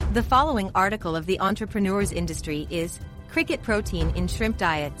The following article of the Entrepreneur's Industry is Cricket Protein in Shrimp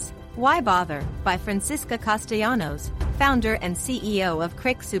Diets. Why Bother? By Francisca Castellanos, founder and CEO of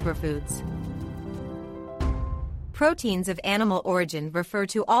Crick SuperFoods. Proteins of animal origin refer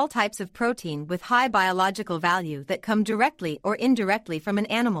to all types of protein with high biological value that come directly or indirectly from an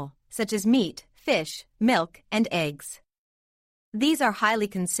animal, such as meat, fish, milk, and eggs. These are highly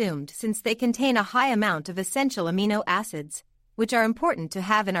consumed since they contain a high amount of essential amino acids, which are important to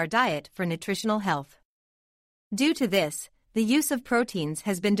have in our diet for nutritional health. Due to this, the use of proteins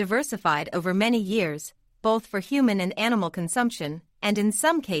has been diversified over many years, both for human and animal consumption, and in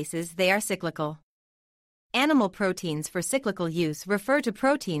some cases they are cyclical. Animal proteins for cyclical use refer to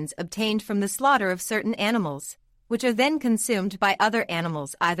proteins obtained from the slaughter of certain animals, which are then consumed by other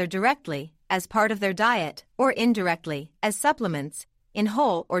animals either directly, as part of their diet, or indirectly, as supplements, in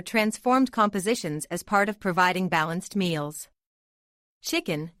whole or transformed compositions as part of providing balanced meals.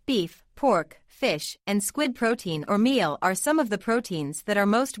 Chicken, beef, pork, fish, and squid protein or meal are some of the proteins that are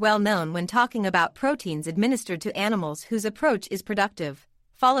most well known when talking about proteins administered to animals whose approach is productive,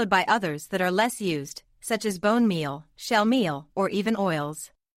 followed by others that are less used, such as bone meal, shell meal, or even oils.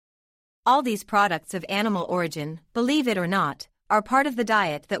 All these products of animal origin, believe it or not, are part of the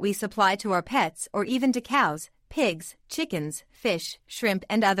diet that we supply to our pets or even to cows, pigs, chickens, fish, shrimp,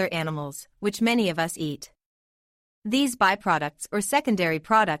 and other animals, which many of us eat. These byproducts or secondary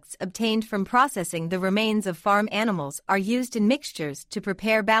products obtained from processing the remains of farm animals are used in mixtures to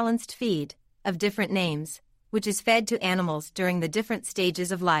prepare balanced feed, of different names, which is fed to animals during the different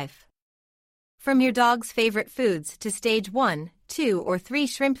stages of life. From your dog's favorite foods to stage 1, 2, or 3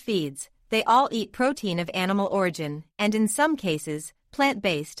 shrimp feeds, they all eat protein of animal origin, and in some cases,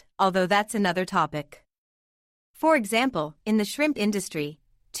 plant-based, although that's another topic. For example, in the shrimp industry,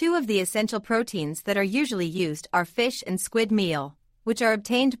 2 of the essential proteins that are usually used are fish and squid meal, which are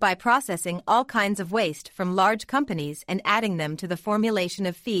obtained by processing all kinds of waste from large companies and adding them to the formulation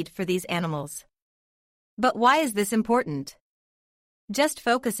of feed for these animals. But why is this important? Just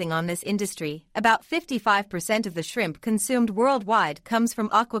focusing on this industry, about 55% of the shrimp consumed worldwide comes from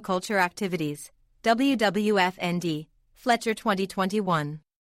aquaculture activities. WWF-ND, Fletcher 2021.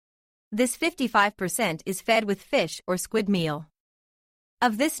 This 55% is fed with fish or squid meal.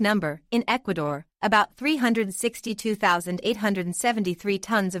 Of this number, in Ecuador, about 362,873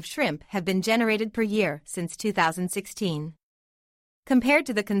 tons of shrimp have been generated per year since 2016. Compared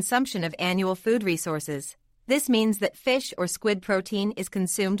to the consumption of annual food resources, this means that fish or squid protein is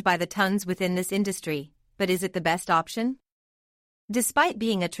consumed by the tons within this industry, but is it the best option? Despite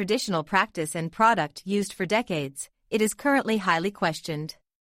being a traditional practice and product used for decades, it is currently highly questioned.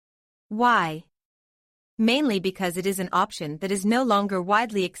 Why? Mainly because it is an option that is no longer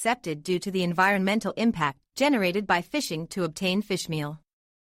widely accepted due to the environmental impact generated by fishing to obtain fish meal.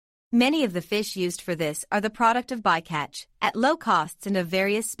 Many of the fish used for this are the product of bycatch, at low costs and of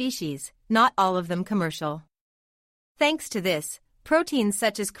various species, not all of them commercial. Thanks to this, proteins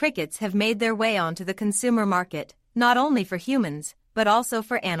such as crickets have made their way onto the consumer market, not only for humans, but also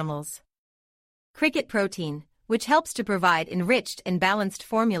for animals. Cricket protein, which helps to provide enriched and balanced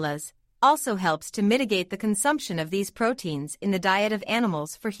formulas, also helps to mitigate the consumption of these proteins in the diet of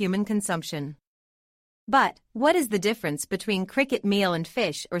animals for human consumption. But, what is the difference between cricket meal and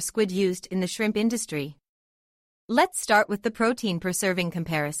fish or squid used in the shrimp industry? Let's start with the protein per serving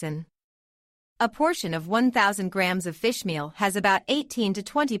comparison. A portion of 1,000 grams of fish meal has about 18 to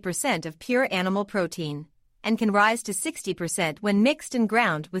 20% of pure animal protein, and can rise to 60% when mixed and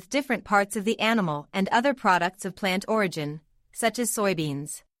ground with different parts of the animal and other products of plant origin, such as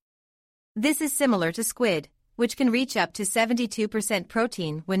soybeans. This is similar to squid, which can reach up to 72%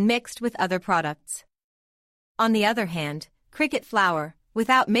 protein when mixed with other products. On the other hand, cricket flour,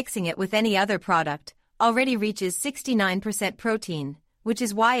 without mixing it with any other product, already reaches 69% protein, which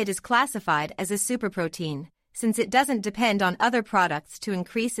is why it is classified as a superprotein, since it doesn't depend on other products to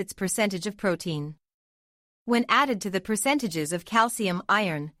increase its percentage of protein. When added to the percentages of calcium,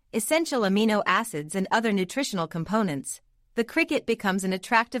 iron, essential amino acids and other nutritional components, the cricket becomes an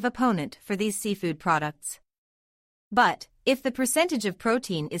attractive opponent for these seafood products. But, if the percentage of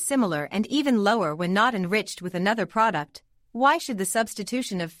protein is similar and even lower when not enriched with another product, why should the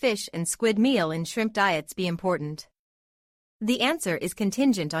substitution of fish and squid meal in shrimp diets be important? The answer is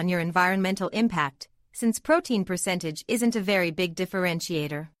contingent on your environmental impact, since protein percentage isn't a very big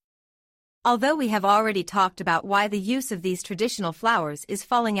differentiator. Although we have already talked about why the use of these traditional flours is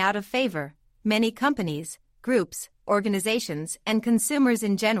falling out of favor, many companies, groups, organizations, and consumers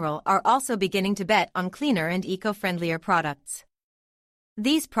in general are also beginning to bet on cleaner and eco-friendlier products.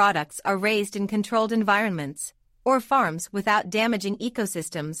 These products are raised in controlled environments, or farms without damaging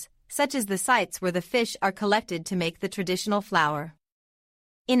ecosystems, such as the sites where the fish are collected to make the traditional flour.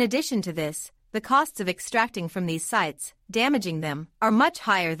 In addition to this, the costs of extracting from these sites, damaging them, are much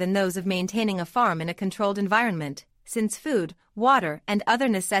higher than those of maintaining a farm in a controlled environment, since food, water, and other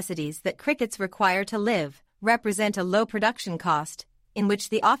necessities that crickets require to live represent a low production cost, in which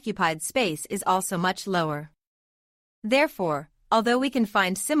the occupied space is also much lower. Therefore, although we can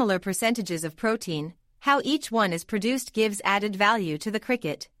find similar percentages of protein, how each one is produced gives added value to the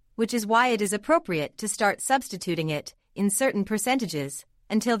cricket, which is why it is appropriate to start substituting it, in certain percentages,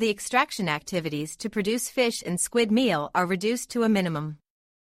 until the extraction activities to produce fish and squid meal are reduced to a minimum.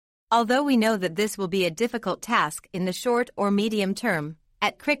 Although we know that this will be a difficult task in the short or medium term,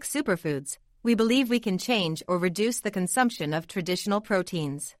 at Crick SuperFoods, we believe we can change or reduce the consumption of traditional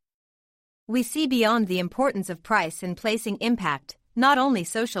proteins. We see beyond the importance of price in placing impact, not only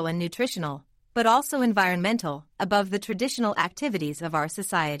social and nutritional, but also environmental, above the traditional activities of our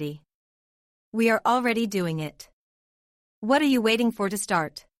society. We are already doing it. What are you waiting for to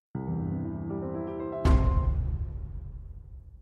start?